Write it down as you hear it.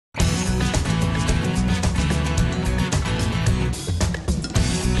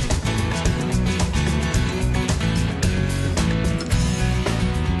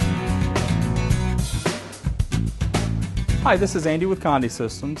Hi, this is Andy with Condé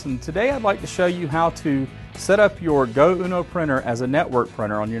Systems, and today I'd like to show you how to set up your Go UNO printer as a network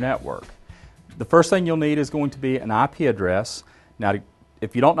printer on your network. The first thing you'll need is going to be an IP address. Now,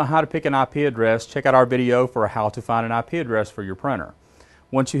 if you don't know how to pick an IP address, check out our video for how to find an IP address for your printer.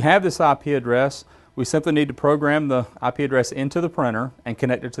 Once you have this IP address, we simply need to program the IP address into the printer and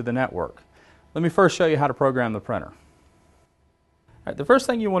connect it to the network. Let me first show you how to program the printer. All right, the first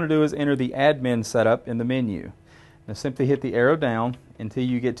thing you want to do is enter the admin setup in the menu. Now simply hit the arrow down until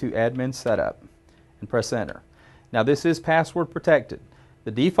you get to admin setup and press enter. Now this is password protected.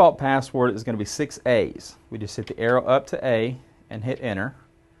 The default password is going to be 6 A's. We just hit the arrow up to A and hit enter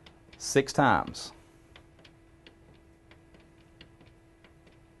 6 times.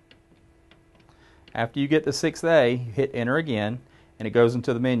 After you get the 6th A, you hit enter again and it goes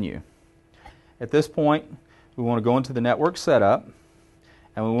into the menu. At this point, we want to go into the network setup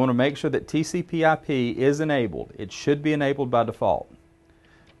and we want to make sure that TCP/IP is enabled. It should be enabled by default.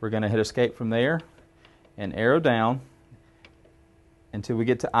 We're going to hit escape from there and arrow down until we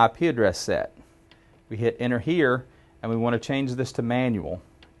get to IP address set. We hit enter here and we want to change this to manual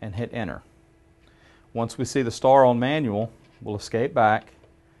and hit enter. Once we see the star on manual, we'll escape back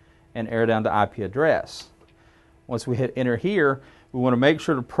and arrow down to IP address. Once we hit enter here, we want to make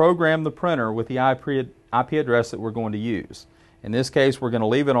sure to program the printer with the IP address that we're going to use. In this case, we're going to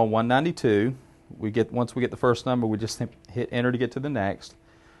leave it on 192. Once we get the first number, we just hit enter to get to the next.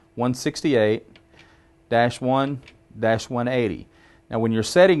 168-1-180. Now when you're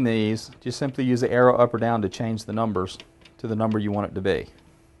setting these, just simply use the arrow up or down to change the numbers to the number you want it to be.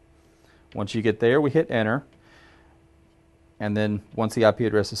 Once you get there, we hit enter. And then once the IP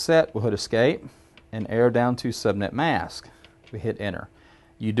address is set, we'll hit escape and arrow down to subnet mask. We hit enter.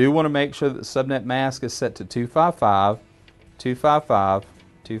 You do want to make sure that the subnet mask is set to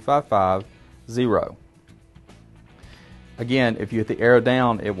 255.255.255.0. Again, if you hit the arrow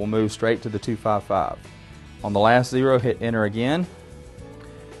down, it will move straight to the 255. On the last 0, hit enter again.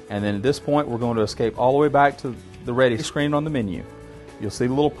 And then at this point, we're going to escape all the way back to the ready screen on the menu. You'll see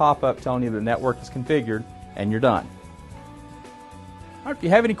the little pop-up telling you the network is configured, and you're done. All right, if you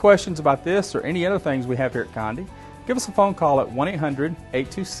have any questions about this or any other things we have here at Condé, give us a phone call at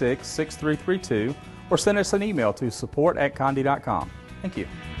 1-800-826-6332 or send us an email to support@condé.com. Thank you.